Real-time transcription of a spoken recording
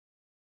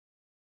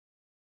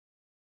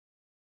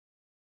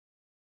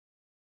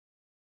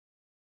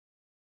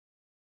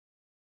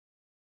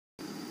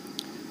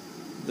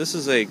This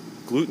is a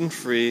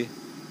gluten-free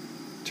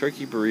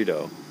turkey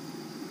burrito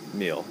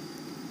meal.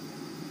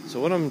 So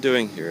what I'm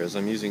doing here is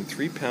I'm using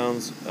 3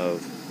 pounds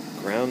of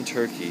ground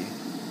turkey,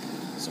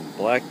 some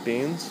black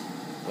beans,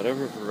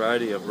 whatever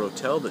variety of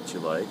rotel that you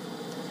like,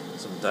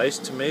 some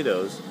diced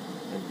tomatoes,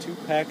 and 2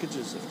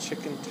 packages of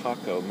chicken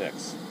taco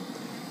mix.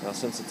 Now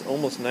since it's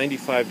almost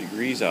 95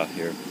 degrees out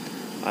here,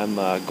 I'm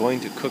going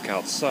to cook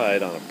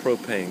outside on a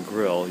propane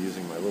grill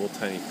using my little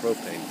tiny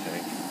propane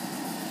tank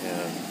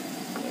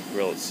and the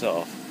grill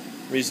itself.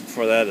 The reason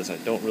for that is I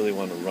don't really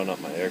want to run up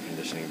my air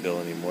conditioning bill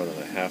any more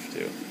than I have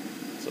to.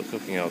 So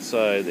cooking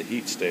outside, the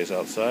heat stays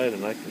outside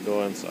and I can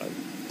go inside.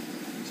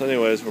 So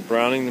anyways, we're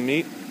browning the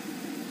meat.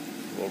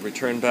 We'll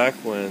return back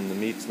when the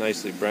meat's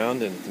nicely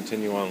browned and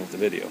continue on with the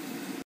video.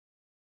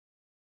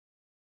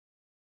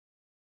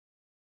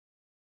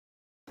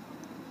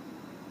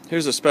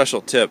 Here's a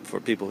special tip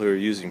for people who are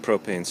using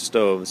propane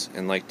stoves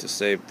and like to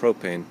save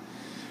propane.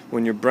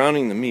 When you're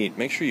browning the meat,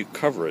 make sure you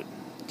cover it.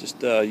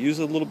 Just use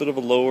a little bit of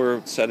a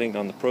lower setting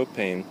on the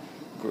propane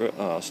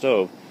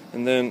stove,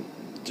 and then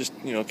just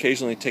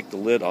occasionally take the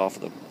lid off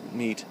of the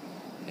meat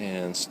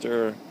and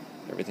stir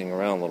everything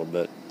around a little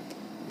bit.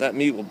 That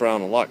meat will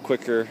brown a lot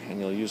quicker and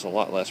you'll use a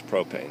lot less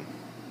propane.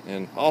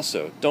 And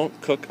also,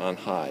 don't cook on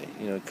high.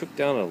 Cook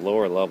down at a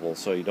lower level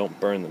so you don't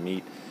burn the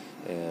meat,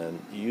 and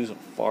you use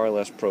far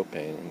less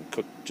propane and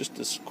cook just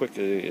as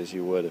quickly as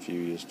you would if you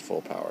used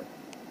full power.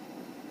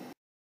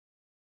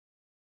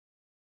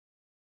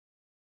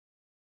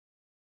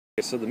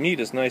 Okay, so the meat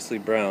is nicely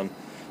browned.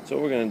 So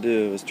what we're going to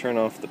do is turn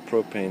off the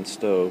propane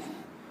stove,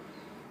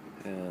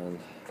 and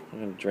I'm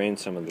going to drain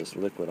some of this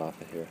liquid off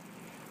of here.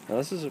 Now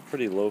this is a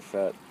pretty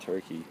low-fat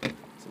turkey,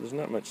 so there's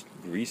not much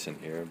grease in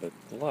here, but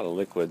a lot of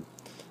liquid.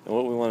 And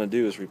what we want to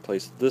do is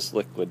replace this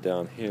liquid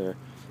down here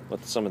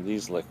with some of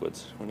these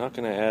liquids. We're not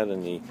going to add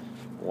any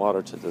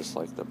water to this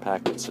like the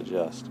packet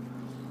suggests.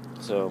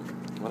 So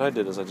what I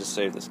did is I just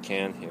saved this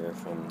can here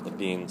from the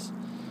beans,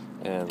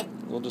 and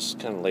we'll just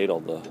kind of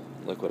ladle the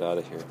liquid out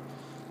of here.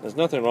 There's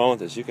nothing wrong with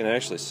this. You can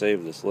actually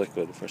save this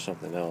liquid for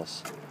something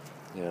else,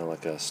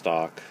 like a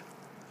stock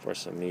for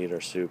some meat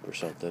or soup or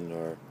something,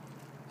 or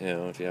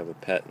if you have a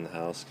pet in the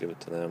house, give it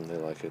to them, they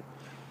like it.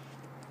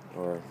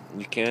 Or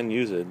you can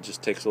use it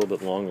just takes a little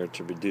bit longer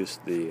to reduce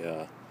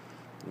the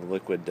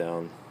liquid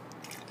down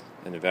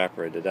and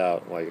evaporate it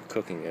out while you're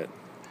cooking it,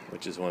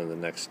 which is one of the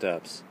next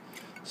steps.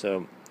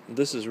 So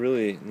this is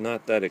really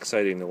not that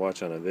exciting to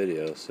watch on a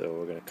video, so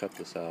we're going to cut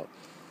this out.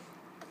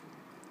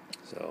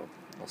 So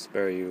I'll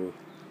spare you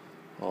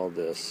all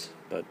this,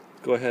 but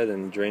go ahead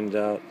and drain it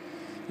out.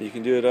 You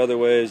can do it other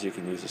ways. You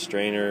can use a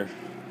strainer.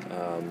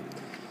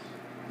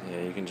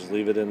 You can just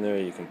leave it in there.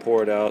 You can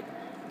pour it out.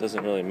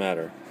 Doesn't really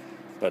matter.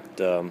 But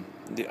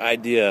the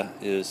idea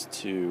is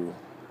to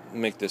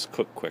make this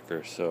cook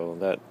quicker, so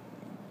that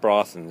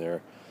broth in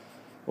there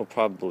will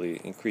probably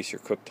increase your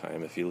cook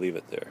time if you leave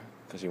it there,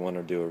 because you want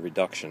to do a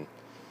reduction.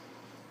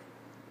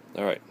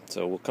 Alright,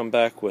 so we'll come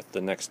back with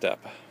the next step.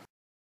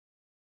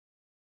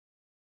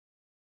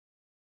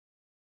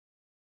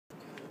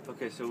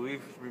 Okay, so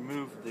we've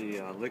removed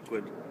the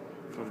liquid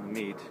from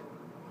the meat,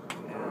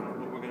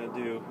 and what we're going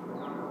to do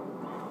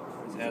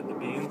is add the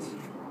beans.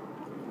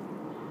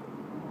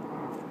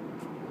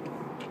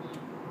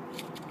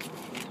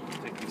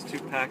 Take these 2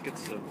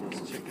 packets of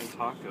this chicken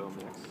taco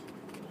mix.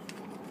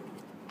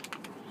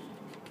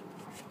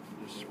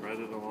 Just spread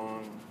it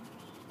along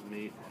the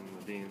meat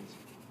and the beans.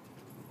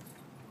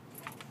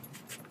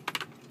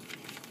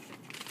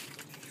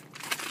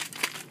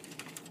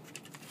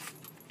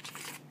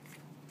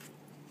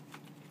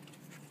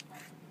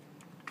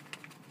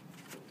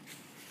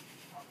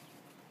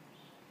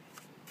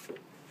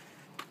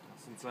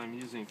 Since I'm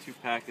using 2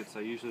 packets,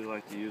 I usually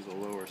like to use a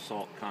lower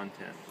salt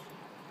content.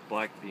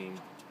 Black bean,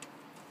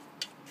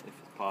 if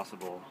it's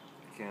possible.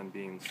 Canned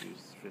beans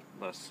use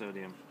less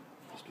sodium,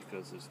 just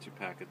because there's 2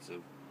 packets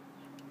of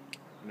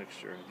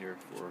mixture in here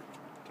for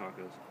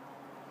tacos.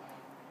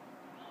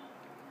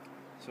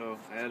 So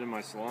I added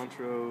my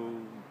cilantro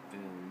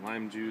and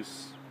lime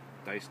juice,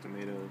 diced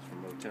tomatoes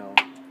from Rotel,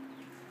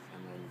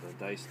 and then the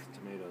diced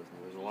tomatoes. Now,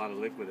 there's a lot of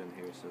liquid in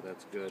here, so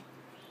that's good.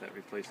 That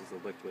replaces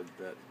the liquid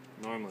that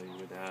normally you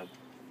would add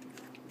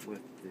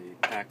with the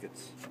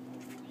packets.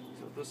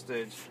 So at this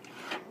stage,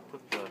 I'll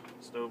put the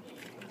stove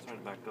and turn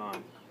it back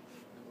on.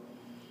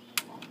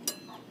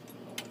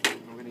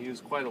 I'm going to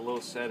use quite a low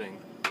setting.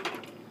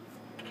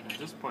 At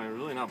this point,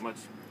 really not much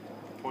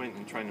point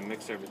in trying to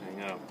mix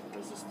everything up.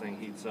 As this thing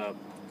heats up,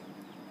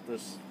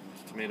 these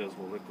tomatoes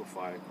will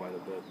liquefy quite a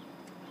bit.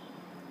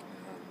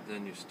 And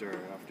then you stir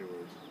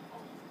afterwards.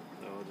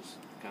 So I'll just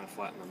kind of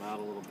flatten them out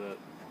a little bit.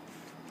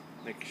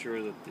 Make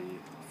sure that the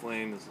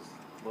flame is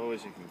as low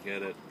as you can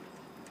get it.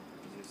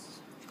 It's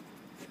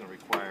going to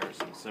require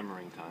some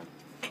simmering time.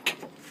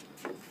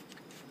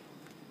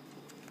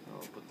 I'll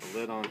put the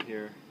lid on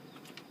here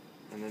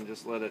and then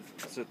just let it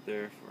sit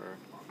there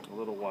for a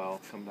little while.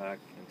 Come back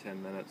in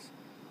 10 minutes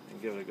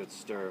and give it a good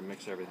stir and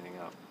mix everything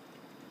up.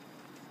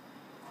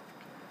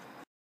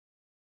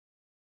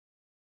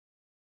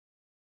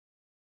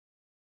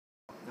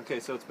 Okay,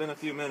 so it's been a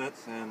few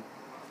minutes and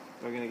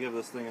we're going to give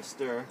this thing a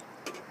stir.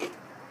 So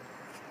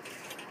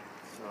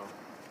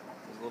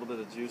there's a little bit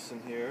of juice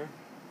in here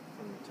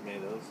from the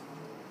tomatoes.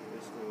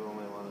 Basically what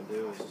we want to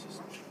do is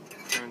just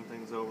turn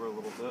things over a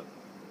little bit,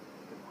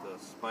 get the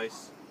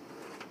spice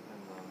and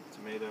the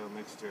tomato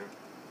mixture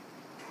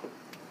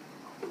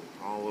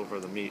all over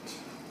the meat.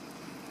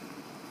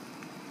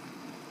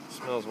 It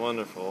smells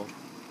wonderful.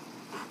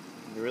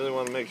 You really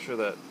want to make sure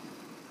that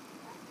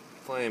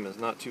flame is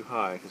not too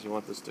high because you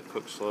want this to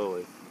cook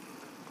slowly.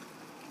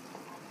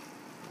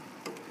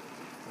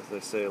 As they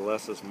say,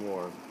 less is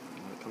more.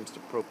 When it comes to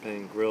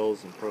propane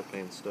grills and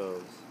propane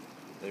stoves,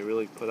 they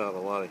really put out a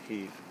lot of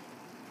heat,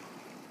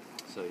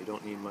 so you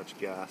don't need much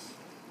gas.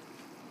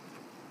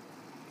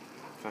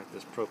 In fact,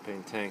 this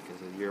propane tank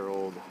is a year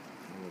old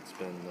and it's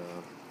been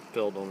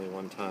filled only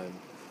one time.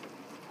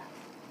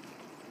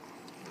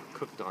 I've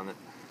cooked on it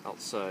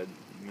outside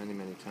many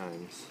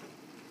times.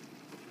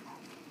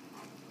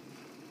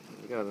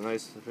 We got a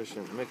nice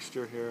sufficient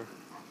mixture here.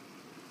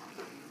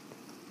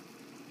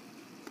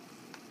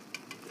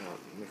 Got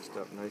it mixed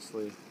up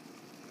nicely.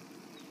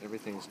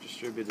 Everything's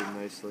distributed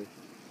nicely.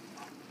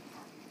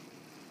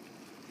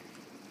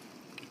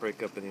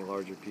 Break up any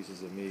larger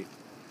pieces of meat.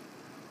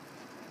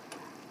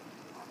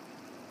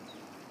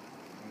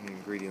 Any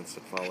ingredients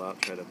that fall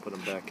out, try to put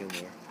them back in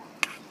there.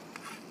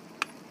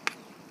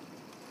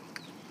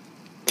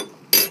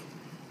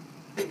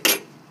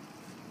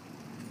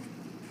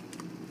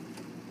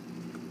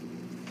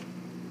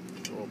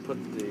 We'll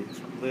put the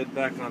lid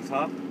back on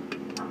top.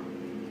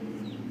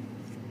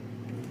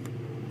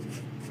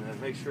 And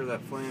make sure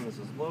that flame is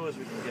as low as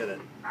we can get it.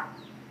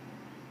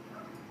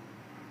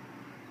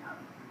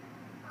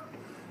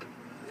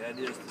 The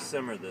idea is to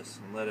simmer this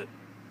and let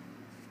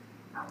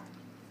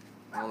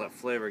all that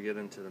flavor get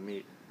into the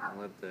meat and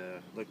let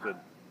the liquid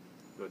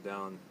go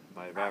down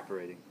by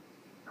evaporating.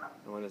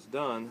 And when it's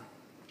done,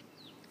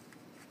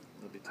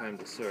 it'll be time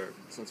to serve.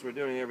 Since we're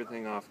doing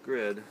everything off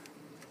grid,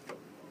 we'll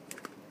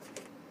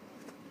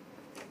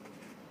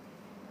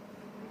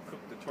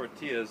cook the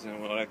tortillas in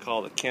what I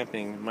call the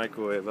camping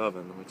microwave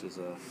oven, which is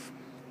a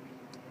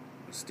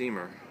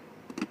steamer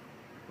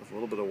with a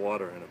little bit of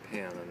water in a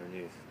pan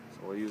underneath. So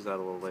we'll use that a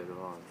little later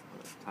on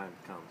when the time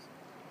comes.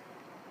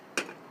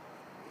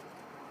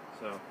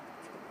 So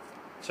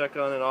check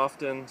on it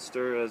often,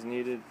 stir as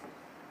needed.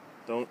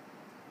 Don't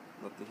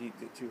let the heat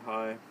get too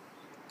high,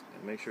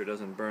 and make sure it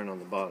doesn't burn on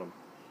the bottom.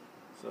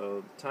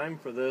 So the time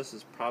for this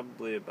is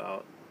probably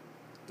about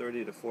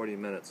 30 to 40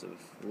 minutes of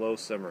low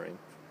simmering.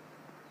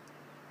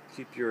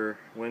 Keep your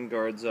wind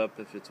guards up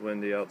if it's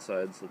windy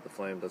outside so that the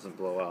flame doesn't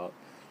blow out.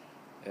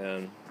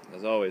 And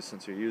as always,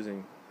 since you're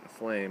using a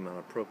flame on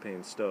a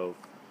propane stove,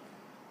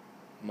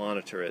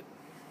 monitor it.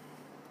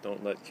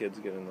 Don't let kids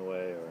get in the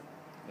way or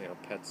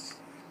pets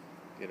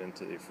get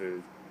into your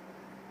food.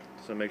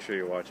 So make sure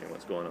you're watching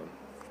what's going on.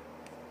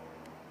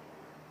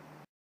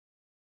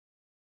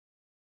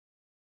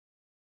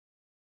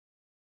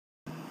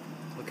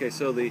 Okay,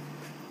 so the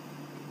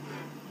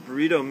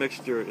burrito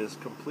mixture is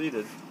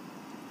completed.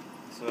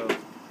 So I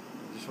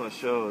just want to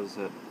show is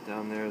that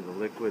down there the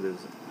liquid is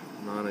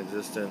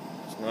non-existent.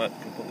 It's not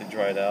completely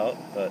dried out,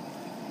 but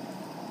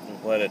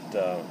we've let it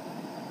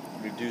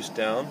reduce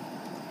down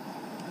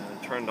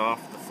and turned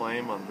off the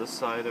flame on this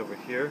side over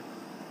here.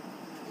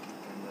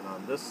 And then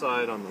on this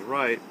side on the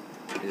right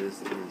is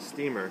the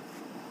steamer.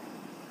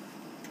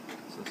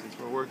 So since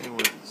we're working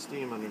with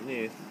steam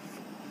underneath,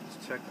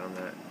 just check on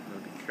that.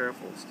 Be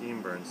careful,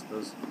 steam burns.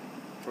 Those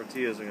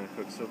tortillas are going to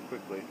cook so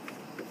quickly.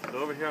 So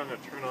over here I'm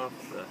going to turn off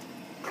the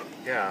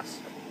gas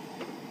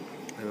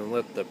and then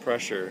let the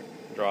pressure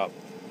drop.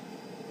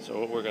 So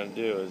what we're going to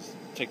do is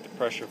take the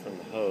pressure from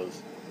the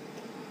hose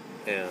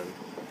and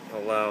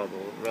allow the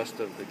rest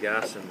of the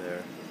gas in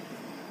there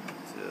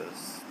to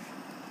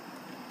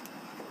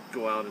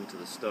go out into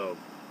the stove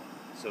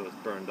so it's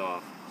burned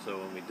off. So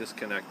when we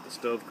disconnect the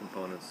stove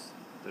components,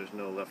 there's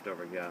no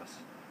leftover gas.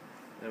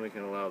 Then we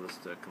can allow this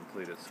to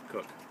complete its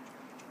cook.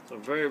 So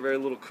very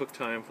little cook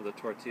time for the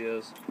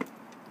tortillas.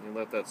 You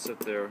let that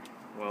sit there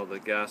while the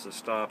gas is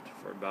stopped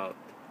for about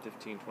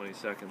 15-20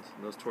 seconds,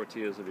 and those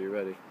tortillas will be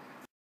ready.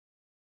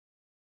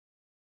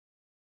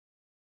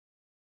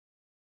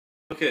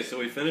 Okay, so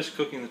we finished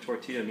cooking the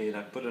tortilla meat.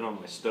 I put it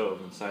on my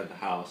stove inside the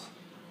house,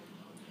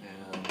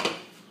 and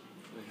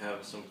we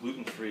have some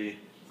gluten-free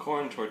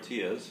corn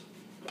tortillas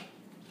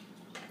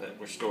that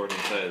were stored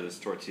inside of this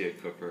tortilla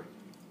cooker.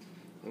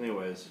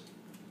 Anyways,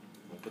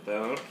 we'll put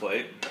that on a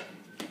plate,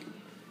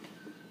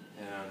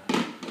 and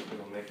we're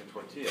going to make a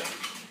tortilla,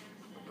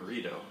 a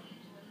burrito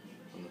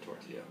from the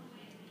tortilla.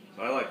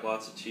 So I like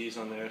lots of cheese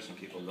on there. Some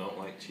people don't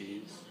like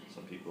cheese.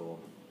 Some people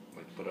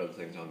like to put other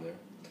things on there.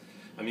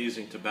 I'm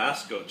using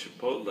Tabasco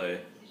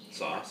Chipotle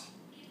sauce.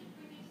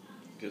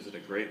 Gives it a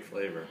great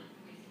flavor.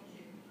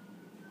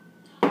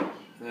 And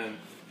then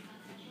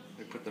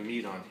we put the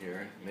meat on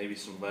here. Maybe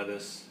some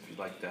lettuce if you'd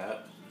like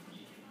that.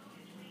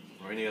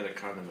 Or any other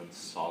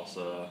condiments,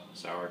 salsa,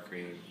 sour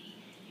cream.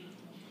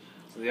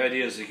 So the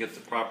idea is to get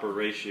the proper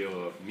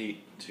ratio of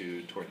meat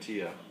to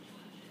tortilla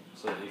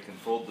so that you can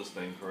fold this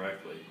thing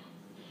correctly.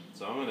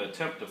 So I'm going to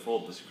attempt to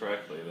fold this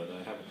correctly, but I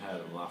haven't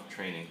had enough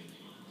training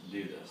to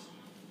do this.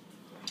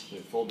 So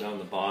we fold down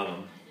the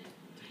bottom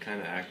to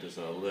kind of act as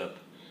a lip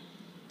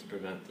to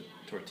prevent the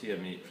tortilla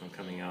meat from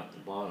coming out the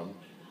bottom.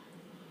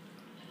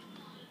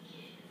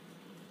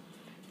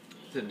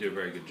 Didn't do a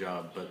very good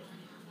job, but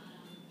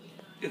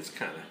it's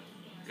kind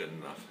of good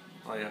enough.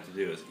 All you have to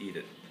do is eat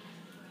it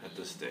at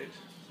this stage.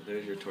 So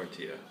there's your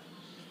tortilla.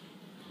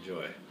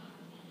 Enjoy.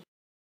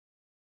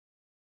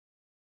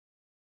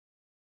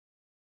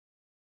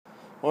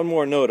 One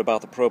more note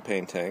about the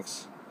propane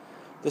tanks.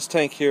 This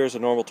tank here is a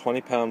normal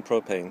 20-pound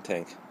propane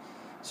tank.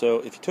 So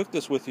if you took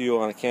this with you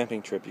on a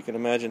camping trip, you can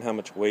imagine how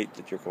much weight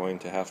that you're going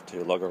to have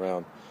to lug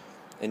around.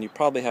 And you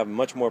probably have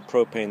much more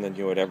propane than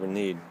you would ever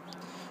need.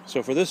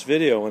 So for this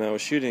video, when I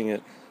was shooting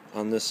it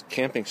on this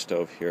camping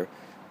stove here,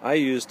 I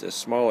used a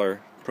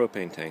smaller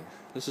propane tank.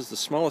 This is the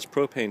smallest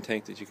propane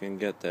tank that you can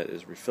get that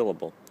is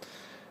refillable.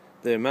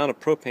 The amount of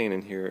propane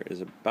in here is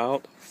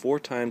about 4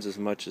 times as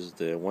much as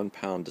the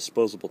 1-pound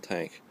disposable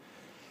tank.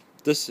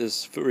 This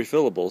is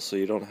refillable, so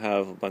you don't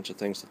have a bunch of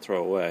things to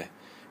throw away.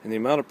 And the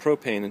amount of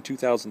propane in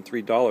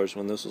 $2003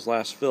 when this was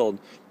last filled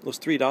was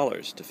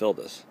 $3 to fill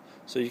this.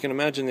 So you can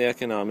imagine the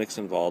economics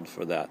involved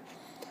for that.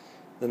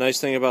 The nice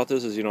thing about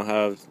this is you don't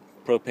have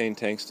propane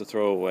tanks to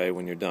throw away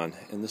when you're done.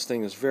 And this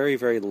thing is very,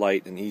 very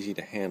light and easy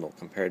to handle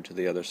compared to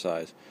the other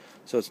size.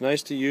 So it's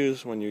nice to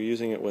use when you're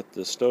using it with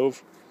the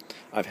stove.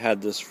 I've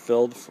had this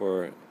filled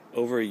for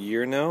over a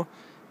year now,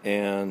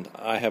 and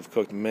I have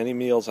cooked many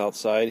meals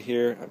outside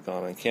here. I've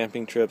gone on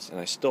camping trips, and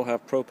I still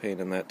have propane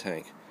in that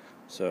tank.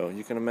 So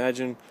you can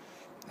imagine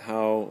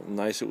how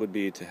nice it would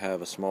be to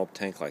have a small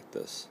tank like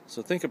this.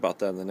 So think about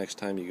that the next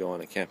time you go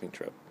on a camping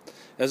trip.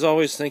 As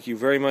always, thank you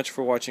very much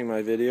for watching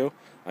my video.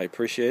 I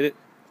appreciate it.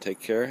 Take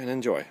care and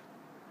enjoy.